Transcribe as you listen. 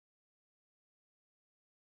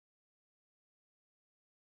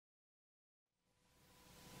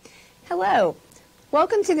Hello.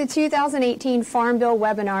 Welcome to the 2018 Farm Bill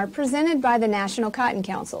webinar presented by the National Cotton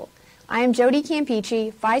Council. I am Jody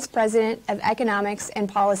Campici, Vice President of Economics and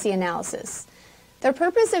Policy Analysis. The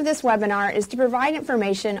purpose of this webinar is to provide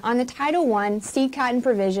information on the Title I seed cotton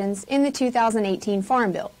provisions in the 2018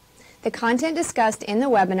 Farm Bill. The content discussed in the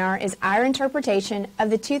webinar is our interpretation of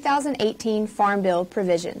the 2018 Farm Bill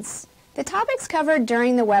provisions. The topics covered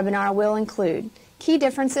during the webinar will include key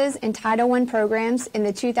differences in Title I programs in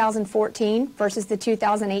the 2014 versus the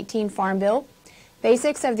 2018 Farm Bill,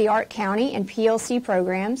 basics of the ARC County and PLC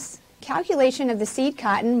programs, calculation of the seed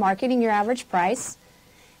cotton marketing your average price,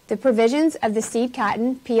 the provisions of the seed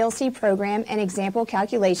cotton PLC program and example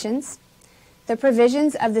calculations, the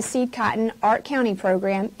provisions of the seed cotton ARC County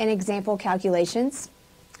program and example calculations,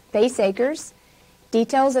 base acres,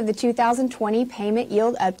 details of the 2020 payment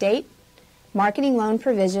yield update, marketing loan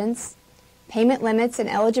provisions, payment limits and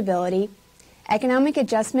eligibility, economic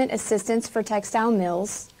adjustment assistance for textile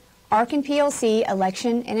mills, ARC and PLC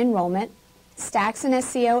election and enrollment, stacks and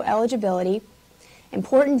SCO eligibility,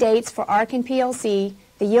 important dates for ARC and PLC,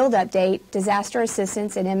 the yield update, disaster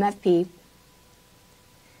assistance, and MFP.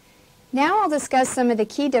 Now I'll discuss some of the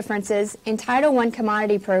key differences in Title I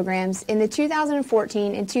commodity programs in the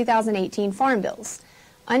 2014 and 2018 Farm Bills.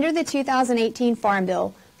 Under the 2018 Farm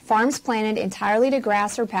Bill, farms planted entirely to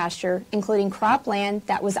grass or pasture, including cropland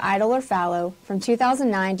that was idle or fallow, from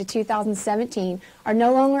 2009 to 2017 are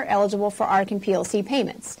no longer eligible for ARC and PLC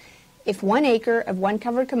payments. If 1 acre of one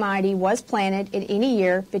covered commodity was planted in any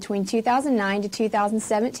year between 2009 to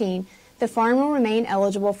 2017, the farm will remain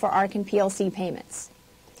eligible for ARC and PLC payments.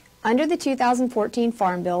 Under the 2014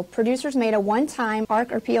 Farm Bill, producers made a one-time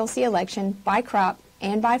ARC or PLC election by crop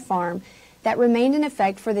and by farm that remained in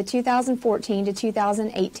effect for the 2014 to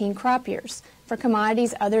 2018 crop years for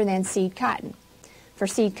commodities other than seed cotton. For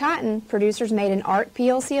seed cotton, producers made an ARC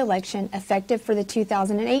PLC election effective for the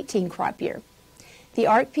 2018 crop year. The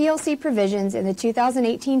ARC PLC provisions in the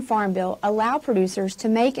 2018 Farm Bill allow producers to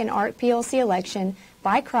make an ARC PLC election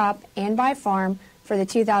by crop and by farm for the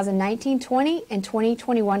 2019-20 and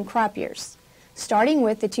 2021 crop years. Starting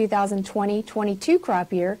with the 2020-22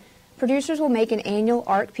 crop year, producers will make an annual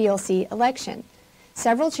ARC PLC election.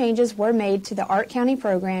 Several changes were made to the ARC County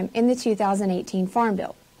program in the 2018 Farm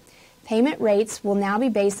Bill. Payment rates will now be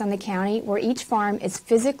based on the county where each farm is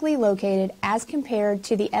physically located as compared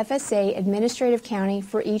to the FSA administrative county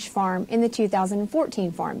for each farm in the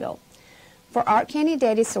 2014 Farm Bill. For ARC County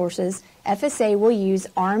data sources, FSA will use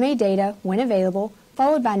RMA data when available,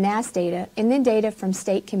 followed by NASS data, and then data from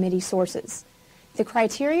state committee sources. The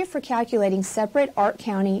criteria for calculating separate ARC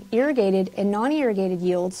County irrigated and non-irrigated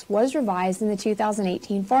yields was revised in the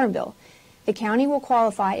 2018 Farm Bill. The county will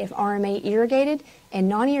qualify if RMA irrigated and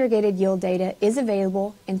non-irrigated yield data is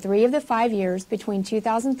available in 3 of the 5 years between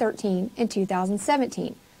 2013 and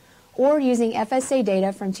 2017, or using FSA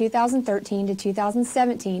data from 2013 to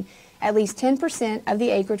 2017, at least 10% of the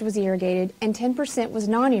acreage was irrigated and 10% was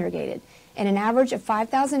non-irrigated, and an average of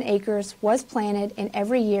 5,000 acres was planted in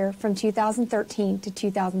every year from 2013 to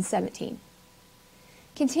 2017.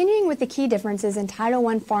 Continuing with the key differences in Title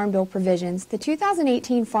I Farm Bill provisions, the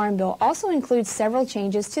 2018 Farm Bill also includes several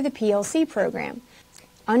changes to the PLC program.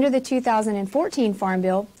 Under the 2014 Farm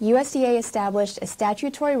Bill, USDA established a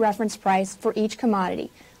statutory reference price for each commodity,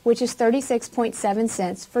 which is 36.7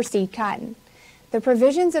 cents for seed cotton. The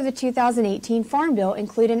provisions of the 2018 Farm Bill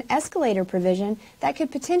include an escalator provision that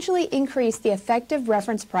could potentially increase the effective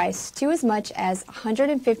reference price to as much as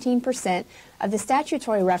 115% of the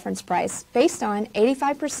statutory reference price based on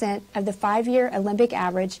 85% of the 5-year Olympic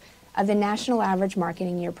average of the national average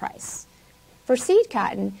marketing year price. For seed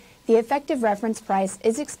cotton, the effective reference price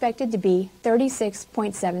is expected to be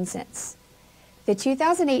 36.7 cents. The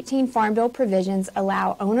 2018 Farm Bill provisions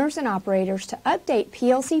allow owners and operators to update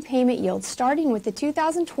PLC payment yields starting with the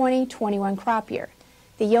 2020-21 crop year.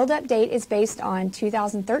 The yield update is based on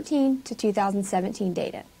 2013 to 2017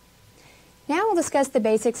 data. Now we'll discuss the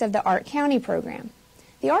basics of the ARC County program.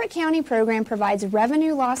 The ARC County program provides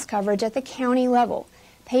revenue loss coverage at the county level.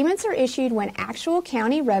 Payments are issued when actual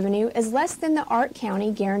county revenue is less than the ARC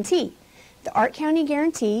County guarantee. The ARC County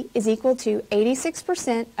guarantee is equal to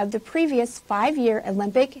 86% of the previous 5-year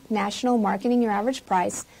Olympic national marketing year average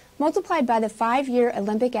price multiplied by the 5-year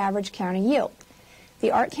Olympic average county yield. The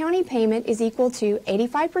ARC County payment is equal to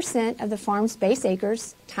 85% of the farm's base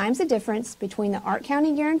acres times the difference between the ARC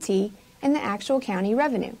County guarantee and the actual county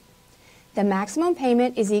revenue. The maximum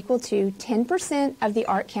payment is equal to 10% of the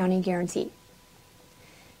ARC County guarantee.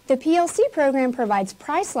 The PLC program provides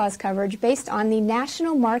price loss coverage based on the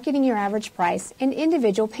national marketing year average price and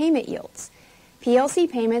individual payment yields. PLC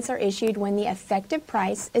payments are issued when the effective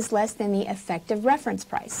price is less than the effective reference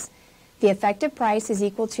price. The effective price is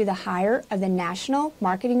equal to the higher of the national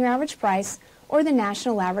marketing year average price or the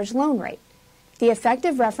national average loan rate. The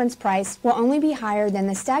effective reference price will only be higher than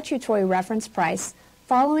the statutory reference price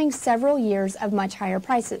following several years of much higher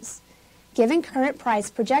prices. Given current price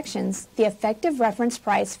projections, the effective reference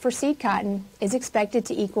price for seed cotton is expected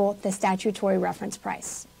to equal the statutory reference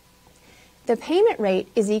price. The payment rate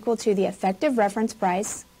is equal to the effective reference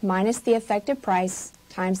price minus the effective price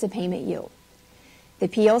times the payment yield. The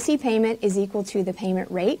PLC payment is equal to the payment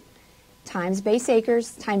rate times base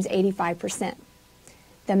acres times 85%.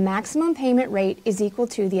 The maximum payment rate is equal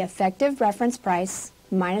to the effective reference price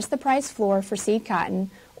minus the price floor for seed cotton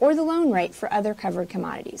or the loan rate for other covered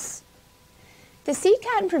commodities. The seed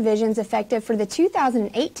cotton provisions effective for the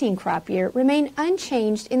 2018 crop year remain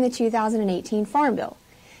unchanged in the 2018 Farm Bill.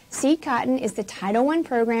 Seed cotton is the Title I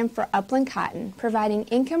program for upland cotton, providing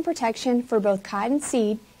income protection for both cotton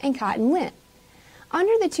seed and cotton lint.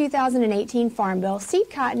 Under the 2018 Farm Bill, seed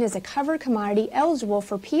cotton is a covered commodity eligible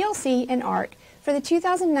for PLC and ARC for the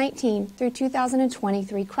 2019 through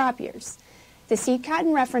 2023 crop years. The seed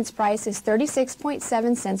cotton reference price is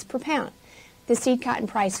 36.7 cents per pound. The seed cotton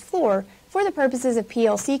price floor, for the purposes of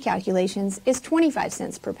PLC calculations, is 25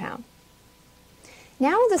 cents per pound.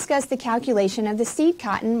 Now we'll discuss the calculation of the seed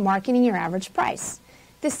cotton marketing year average price.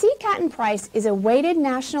 The seed cotton price is a weighted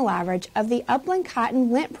national average of the upland cotton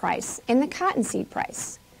lint price and the cottonseed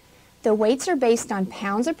price. The weights are based on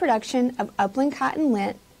pounds of production of upland cotton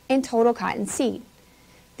lint and total cotton seed.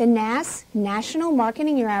 The NASS, National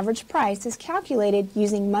Marketing Year Average Price, is calculated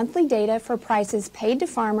using monthly data for prices paid to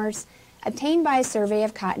farmers obtained by a survey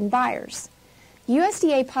of cotton buyers.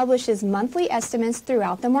 USDA publishes monthly estimates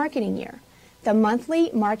throughout the marketing year. The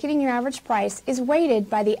monthly marketing year average price is weighted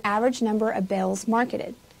by the average number of bales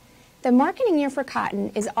marketed. The marketing year for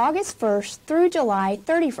cotton is August 1st through July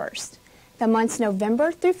 31st. The months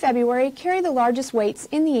November through February carry the largest weights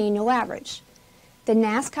in the annual average. The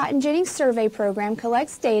NASS Cotton Ginning Survey Program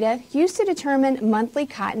collects data used to determine monthly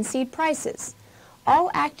cottonseed prices.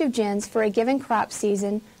 All active gins for a given crop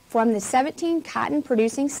season from the 17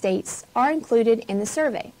 cotton-producing states are included in the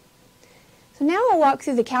survey. So now I'll walk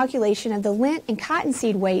through the calculation of the lint and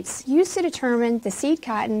cottonseed weights used to determine the seed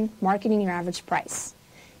cotton marketing year average price.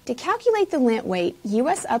 To calculate the lint weight,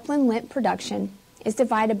 U.S. upland lint production is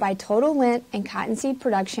divided by total lint and cottonseed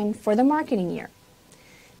production for the marketing year.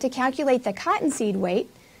 To calculate the cottonseed weight,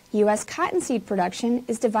 U.S. cottonseed production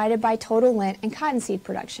is divided by total lint and cottonseed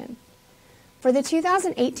production. For the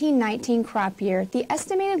 2018-19 crop year, the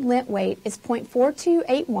estimated lint weight is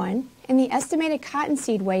 0.4281 and the estimated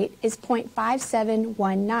cottonseed weight is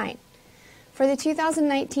 0.5719. For the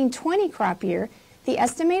 2019-20 crop year, the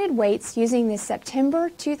estimated weights using the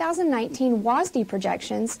September 2019 WASDE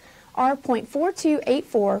projections are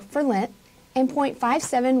 0.4284 for lint and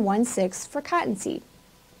 0.5716 for cottonseed.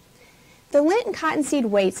 The lint and cottonseed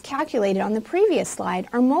weights calculated on the previous slide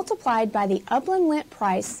are multiplied by the upland lint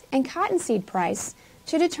price and cottonseed price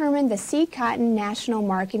to determine the seed cotton national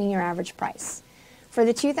marketing year average price. For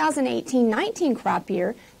the 2018-19 crop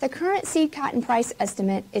year, the current seed cotton price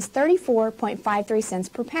estimate is 34.53 cents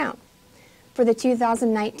per pound. For the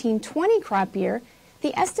 2019-20 crop year,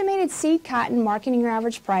 the estimated seed cotton marketing year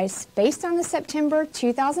average price based on the September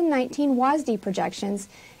 2019 WASDE projections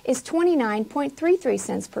is 29.33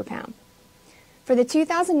 cents per pound. For the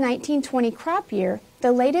 2019-20 crop year,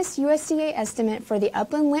 the latest USDA estimate for the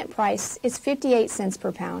upland lint price is 58 cents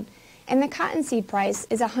per pound, and the cottonseed price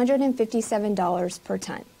is $157 per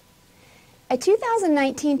ton. A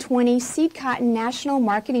 2019-20 seed cotton national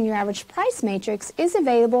marketing year average price matrix is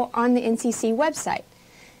available on the NCC website.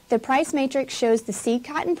 The price matrix shows the seed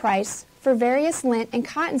cotton price for various lint and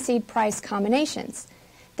cottonseed price combinations.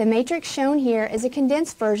 The matrix shown here is a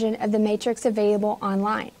condensed version of the matrix available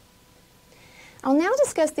online. I'll now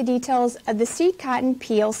discuss the details of the seed cotton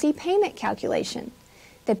PLC payment calculation.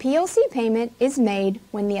 The PLC payment is made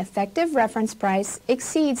when the effective reference price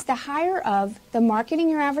exceeds the higher of the marketing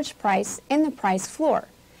year average price and the price floor.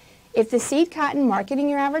 If the seed cotton marketing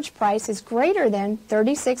year average price is greater than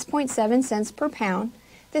 36.7 cents per pound,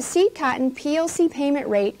 the seed cotton PLC payment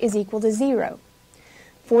rate is equal to 0.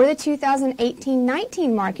 For the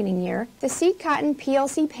 2018-19 marketing year, the seed cotton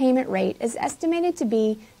PLC payment rate is estimated to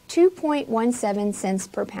be 2.17 cents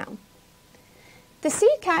per pound. The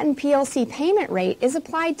seed cotton PLC payment rate is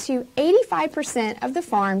applied to 85% of the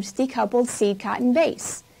farm's decoupled seed cotton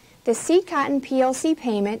base. The seed cotton PLC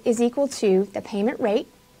payment is equal to the payment rate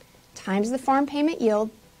times the farm payment yield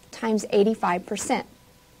times 85%.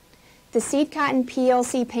 The seed cotton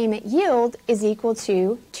PLC payment yield is equal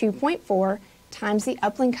to 2.4 times the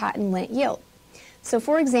upland cotton lint yield. So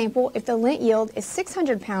for example, if the lint yield is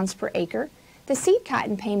 600 pounds per acre, the seed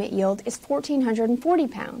cotton payment yield is 1,440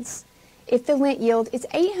 pounds. If the lint yield is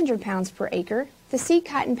 800 pounds per acre, the seed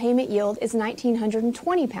cotton payment yield is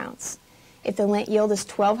 1,920 pounds. If the lint yield is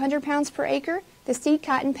 1,200 pounds per acre, the seed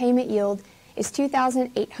cotton payment yield is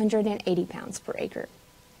 2,880 pounds per acre.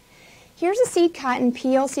 Here's a seed cotton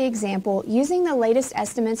PLC example using the latest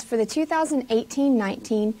estimates for the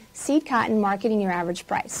 2018-19 seed cotton marketing year average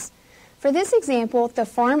price. For this example, the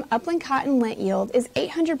farm upland cotton lint yield is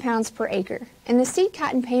 800 pounds per acre, and the seed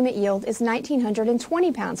cotton payment yield is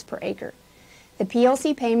 1,920 pounds per acre. The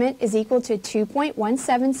PLC payment is equal to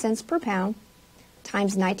 2.17 cents per pound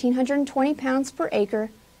times 1,920 pounds per acre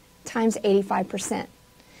times 85%.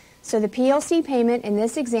 So the PLC payment in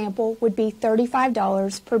this example would be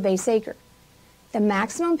 $35 per base acre. The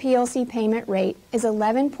maximum PLC payment rate is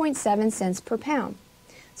 11.7 cents per pound.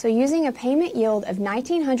 So using a payment yield of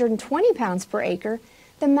 1,920 pounds per acre,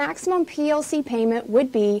 the maximum PLC payment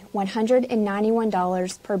would be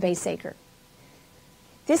 $191 per base acre.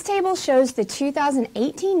 This table shows the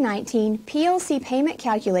 2018-19 PLC payment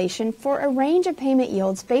calculation for a range of payment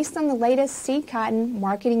yields based on the latest seed cotton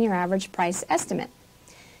marketing year average price estimate.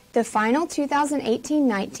 The final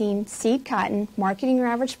 2018-19 seed cotton marketing year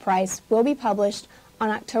average price will be published on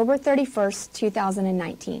October 31st,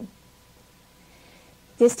 2019.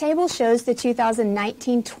 This table shows the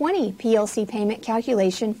 2019-20 PLC payment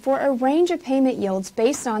calculation for a range of payment yields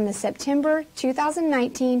based on the September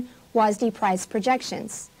 2019 WASDE price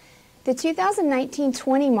projections. The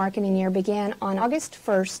 2019-20 marketing year began on August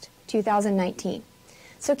 1st, 2019.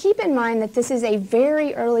 So keep in mind that this is a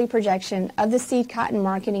very early projection of the seed cotton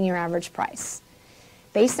marketing year average price.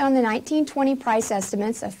 Based on the 1920 price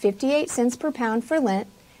estimates of 58 cents per pound for lint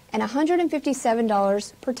and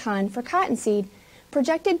 $157 per ton for cottonseed,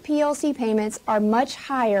 projected PLC payments are much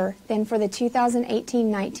higher than for the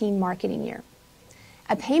 2018-19 marketing year.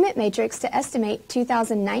 A payment matrix to estimate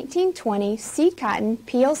 2019-20 seed cotton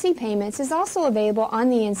PLC payments is also available on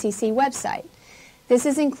the NCC website. This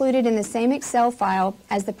is included in the same Excel file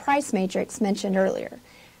as the price matrix mentioned earlier.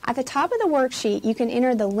 At the top of the worksheet, you can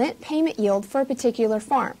enter the lint payment yield for a particular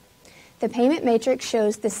farm. The payment matrix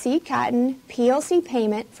shows the seed cotton PLC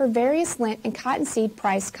payment for various lint and cottonseed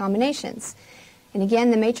price combinations. And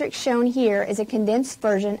again, the matrix shown here is a condensed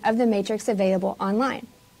version of the matrix available online.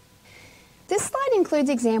 This slide includes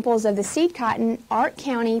examples of the seed cotton Ark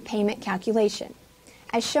County payment calculation.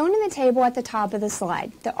 As shown in the table at the top of the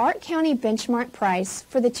slide, the Ark County benchmark price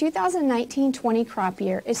for the 2019-20 crop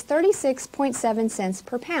year is 36.7 cents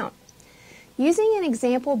per pound. Using an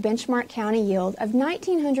example benchmark county yield of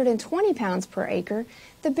 1,920 pounds per acre,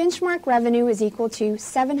 the benchmark revenue is equal to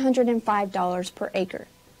 $705 per acre.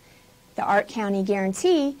 The Ark County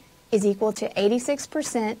guarantee is equal to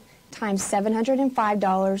 86% times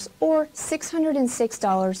 $705 or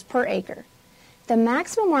 $606 per acre. The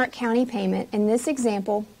maximum Ark County payment in this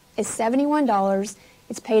example is $71.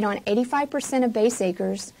 It's paid on 85% of base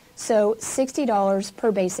acres, so $60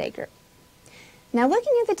 per base acre. Now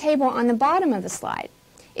looking at the table on the bottom of the slide,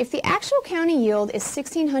 if the actual county yield is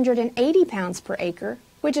 1,680 pounds per acre,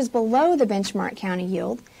 which is below the benchmark county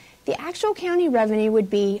yield, the actual county revenue would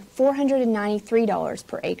be $493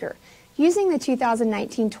 per acre, using the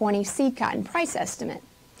 2019-20 seed cotton price estimate.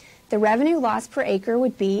 The revenue loss per acre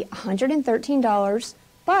would be $113,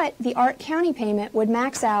 but the Ark County payment would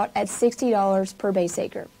max out at $60 per base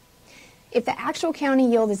acre. If the actual county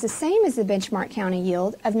yield is the same as the benchmark county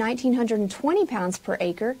yield of 1,920 pounds per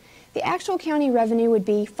acre, the actual county revenue would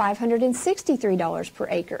be $563 per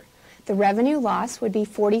acre. The revenue loss would be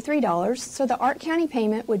 $43, so the Ark County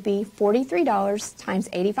payment would be $43 times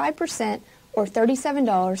 85% or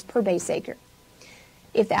 $37 per base acre.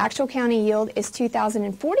 If the actual county yield is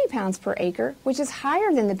 2,040 pounds per acre, which is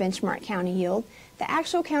higher than the benchmark county yield, the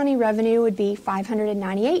actual county revenue would be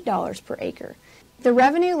 $598 per acre. The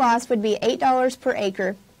revenue loss would be $8 per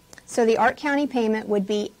acre, so the Ark County payment would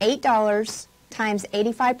be $8 times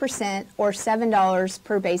 85% or $7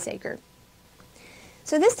 per base acre.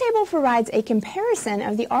 So this table provides a comparison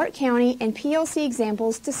of the Ark County and PLC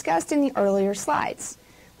examples discussed in the earlier slides.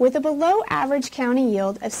 With a below-average county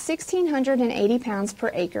yield of 1,680 pounds per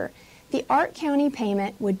acre, the Ark County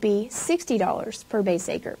payment would be $60 per base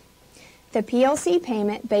acre. The PLC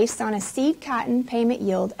payment based on a seed cotton payment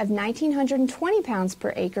yield of 1,920 pounds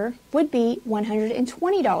per acre would be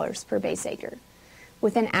 $120 per base acre.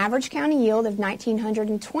 With an average county yield of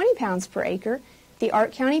 1,920 pounds per acre, the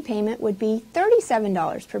Ark County payment would be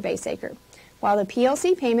 $37 per base acre, while the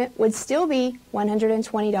PLC payment would still be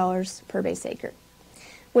 $120 per base acre.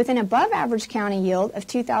 With an above-average county yield of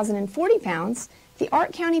 2,040 pounds, the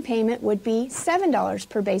ARC County payment would be $7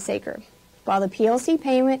 per base acre, while the PLC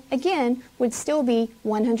payment, again, would still be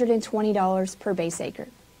 $120 per base acre.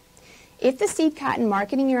 If the seed cotton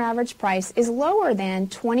marketing year average price is lower than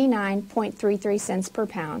 29.33 cents per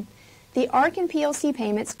pound, the ARC and PLC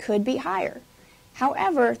payments could be higher.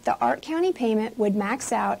 However, the ARC County payment would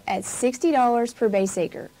max out at $60 per base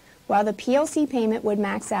acre, while the PLC payment would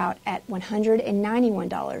max out at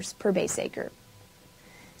 $191 per base acre.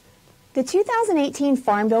 The 2018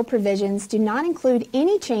 Farm Bill provisions do not include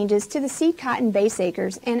any changes to the seed cotton base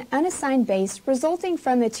acres and unassigned base resulting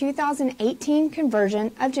from the 2018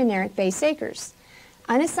 conversion of generic base acres.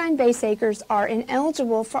 Unassigned base acres are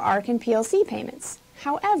ineligible for ARC and PLC payments.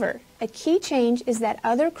 However, a key change is that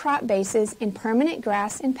other crop bases in permanent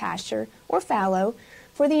grass and pasture, or fallow,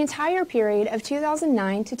 for the entire period of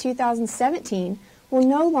 2009 to 2017 will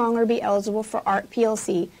no longer be eligible for ARC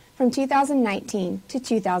PLC from 2019 to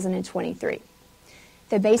 2023.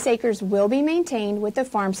 The base acres will be maintained with the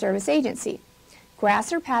Farm Service Agency.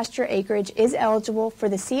 Grass or pasture acreage is eligible for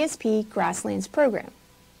the CSP Grasslands program.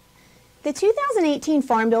 The 2018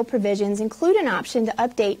 Farm Bill provisions include an option to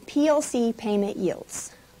update PLC payment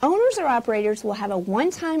yields. Owners or operators will have a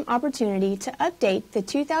one-time opportunity to update the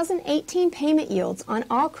 2018 payment yields on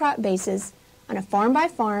all crop bases on a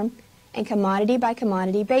farm-by-farm and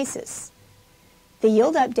commodity-by-commodity basis. The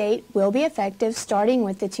yield update will be effective starting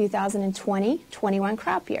with the 2020-21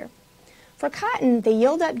 crop year. For cotton, the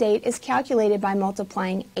yield update is calculated by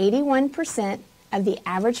multiplying 81% of the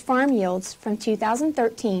average farm yields from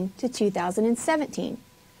 2013 to 2017.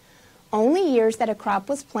 Only years that a crop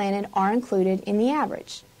was planted are included in the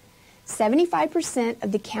average. 75%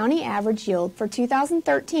 of the county average yield for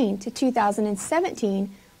 2013 to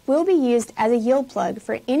 2017 will be used as a yield plug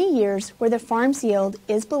for any years where the farm's yield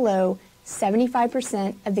is below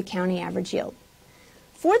 75% of the county average yield.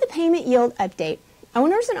 For the payment yield update,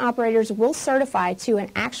 owners and operators will certify to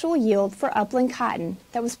an actual yield for upland cotton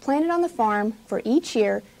that was planted on the farm for each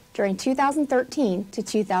year during 2013 to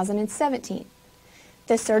 2017.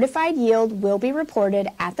 The certified yield will be reported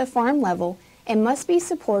at the farm level and must be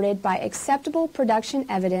supported by acceptable production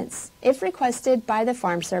evidence if requested by the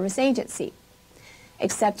Farm Service Agency.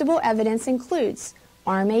 Acceptable evidence includes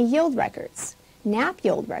RMA yield records, NAP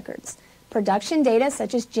yield records, production data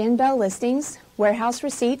such as Gin Bell listings, warehouse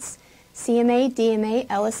receipts, CMA, DMA,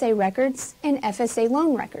 LSA records, and FSA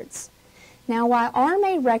loan records. Now, while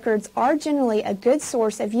RMA records are generally a good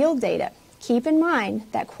source of yield data, keep in mind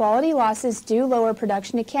that quality losses do lower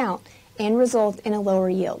production account and result in a lower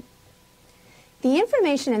yield. The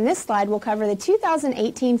information in this slide will cover the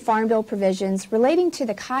 2018 Farm Bill provisions relating to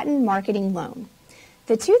the cotton marketing loan.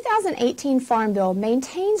 The 2018 Farm Bill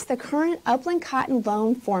maintains the current upland cotton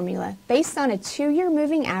loan formula based on a 2-year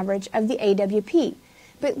moving average of the AWP,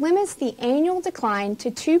 but limits the annual decline to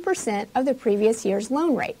 2% of the previous year's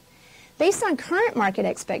loan rate. Based on current market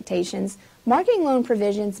expectations, marketing loan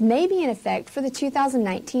provisions may be in effect for the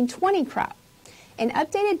 2019-20 crop. An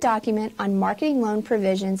updated document on marketing loan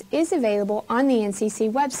provisions is available on the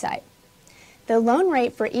NCC website. The loan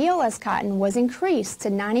rate for ELS cotton was increased to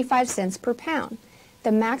 95 cents per pound.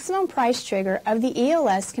 The maximum price trigger of the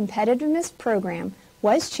ELS competitiveness program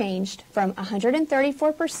was changed from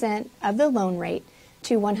 134% of the loan rate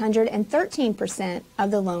to 113%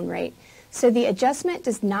 of the loan rate, so the adjustment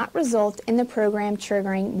does not result in the program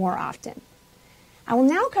triggering more often. I will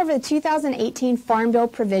now cover the 2018 Farm Bill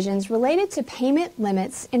provisions related to payment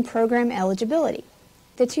limits and program eligibility.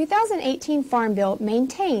 The 2018 Farm Bill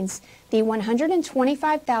maintains the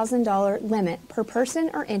 $125,000 limit per person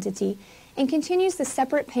or entity and continues the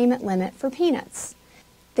separate payment limit for peanuts.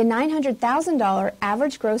 The $900,000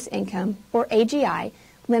 average gross income, or AGI,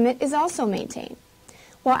 limit is also maintained.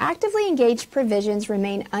 While actively engaged provisions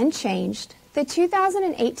remain unchanged, the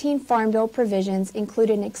 2018 Farm Bill provisions include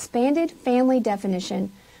an expanded family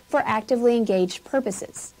definition for actively engaged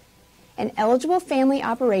purposes. An eligible family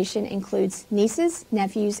operation includes nieces,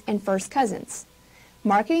 nephews, and first cousins.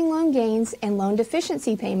 Marketing loan gains and loan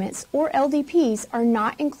deficiency payments, or LDPs, are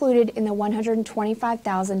not included in the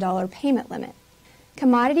 $125,000 payment limit.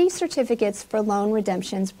 Commodity certificates for loan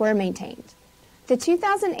redemptions were maintained. The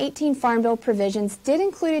 2018 Farm Bill provisions did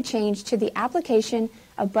include a change to the application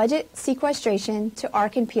of budget sequestration to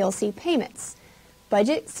ARC and PLC payments.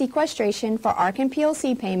 Budget sequestration for ARC and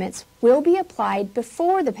PLC payments will be applied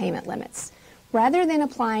before the payment limits, rather than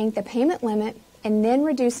applying the payment limit and then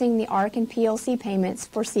reducing the ARC and PLC payments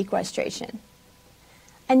for sequestration.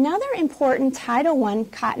 Another important Title I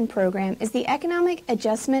cotton program is the Economic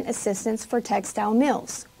Adjustment Assistance for Textile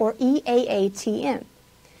Mills, or EAATM.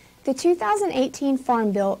 The 2018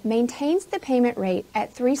 Farm Bill maintains the payment rate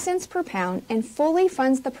at 3 cents per pound and fully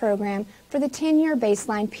funds the program for the 10-year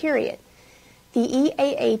baseline period. The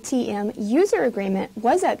EAATM user agreement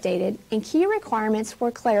was updated and key requirements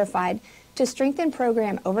were clarified to strengthen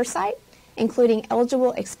program oversight, including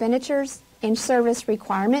eligible expenditures, in-service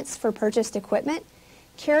requirements for purchased equipment,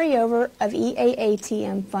 carryover of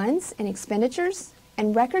EAATM funds and expenditures,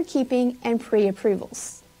 and record keeping and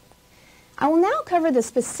pre-approvals. I will now cover the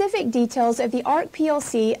specific details of the ARC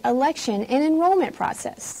PLC election and enrollment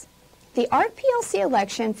process. The ARC PLC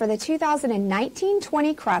election for the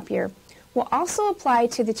 2019-20 crop year will also apply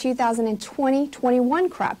to the 2020-21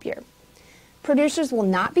 crop year. Producers will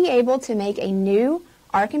not be able to make a new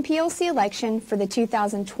ARC and PLC election for the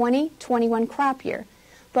 2020-21 crop year,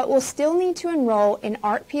 but will still need to enroll in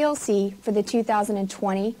ARC PLC for the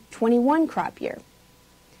 2020-21 crop year.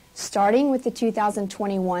 Starting with the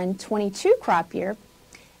 2021-22 crop year,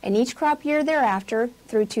 and each crop year thereafter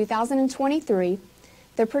through 2023,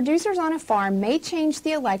 the producers on a farm may change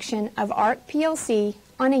the election of ARC PLC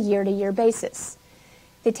on a year-to-year basis.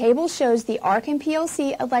 The table shows the ARC and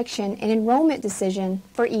PLC election and enrollment decision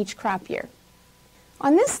for each crop year.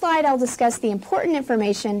 On this slide, I'll discuss the important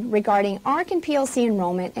information regarding ARC and PLC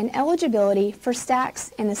enrollment and eligibility for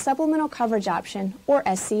stacks and the Supplemental Coverage Option, or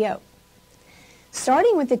SCO.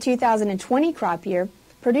 Starting with the 2020 crop year,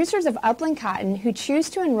 producers of upland cotton who choose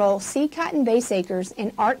to enroll seed cotton base acres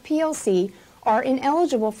in ARC PLC are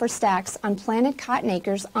ineligible for stacks on planted cotton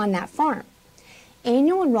acres on that farm.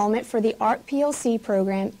 Annual enrollment for the ARC PLC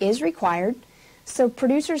program is required, so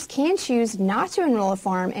producers can choose not to enroll a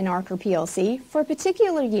farm in ARC or PLC for a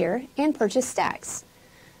particular year and purchase stacks.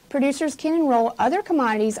 Producers can enroll other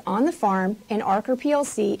commodities on the farm in ARC or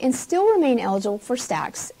PLC and still remain eligible for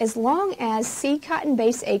stacks as long as seed cotton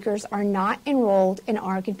base acres are not enrolled in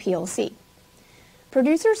ARC and PLC.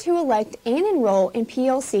 Producers who elect and enroll in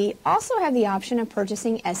PLC also have the option of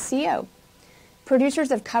purchasing SCO.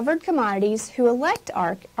 Producers of covered commodities who elect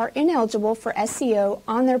ARC are ineligible for SCO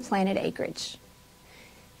on their planted acreage.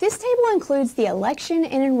 This table includes the election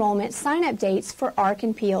and enrollment sign-up dates for ARC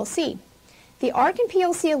and PLC. The ARC and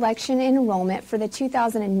PLC election and enrollment for the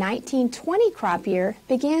 2019-20 crop year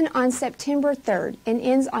began on September 3rd and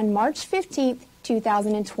ends on March 15th,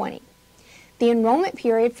 2020. The enrollment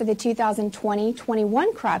period for the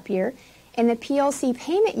 2020-21 crop year and the PLC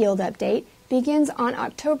payment yield update begins on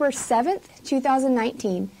October 7th,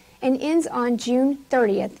 2019 and ends on June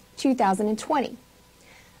 30th, 2020.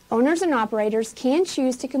 Owners and operators can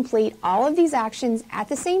choose to complete all of these actions at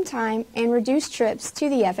the same time and reduce trips to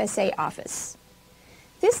the FSA office.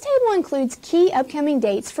 This table includes key upcoming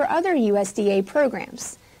dates for other USDA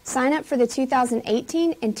programs. Sign up for the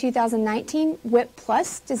 2018 and 2019 WIP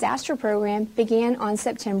Plus disaster program began on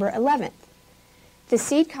September 11th. The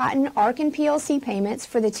seed cotton ARC and PLC payments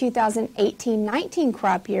for the 2018-19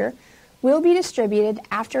 crop year will be distributed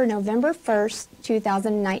after November 1st,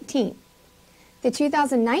 2019. The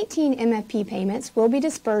 2019 MFP payments will be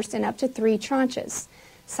dispersed in up to 3 tranches.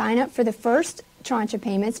 Sign up for the first tranche of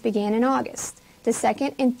payments began in August. The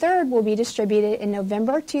second and third will be distributed in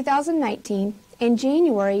November 2019 and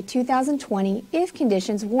January 2020 if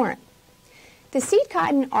conditions warrant. The seed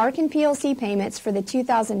cotton ARC and PLC payments for the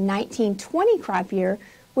 2019-20 crop year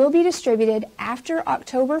will be distributed after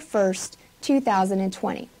October 1st,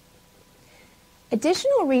 2020.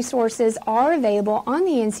 Additional resources are available on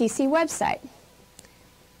the NCC website.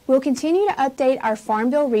 We'll continue to update our Farm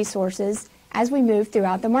Bill resources as we move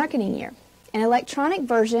throughout the marketing year. An electronic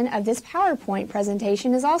version of this PowerPoint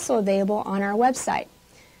presentation is also available on our website.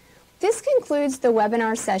 This concludes the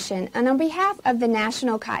webinar session, and on behalf of the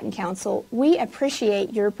National Cotton Council, we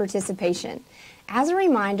appreciate your participation. As a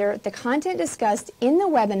reminder, the content discussed in the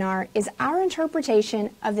webinar is our interpretation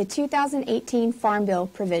of the 2018 Farm Bill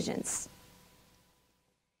provisions.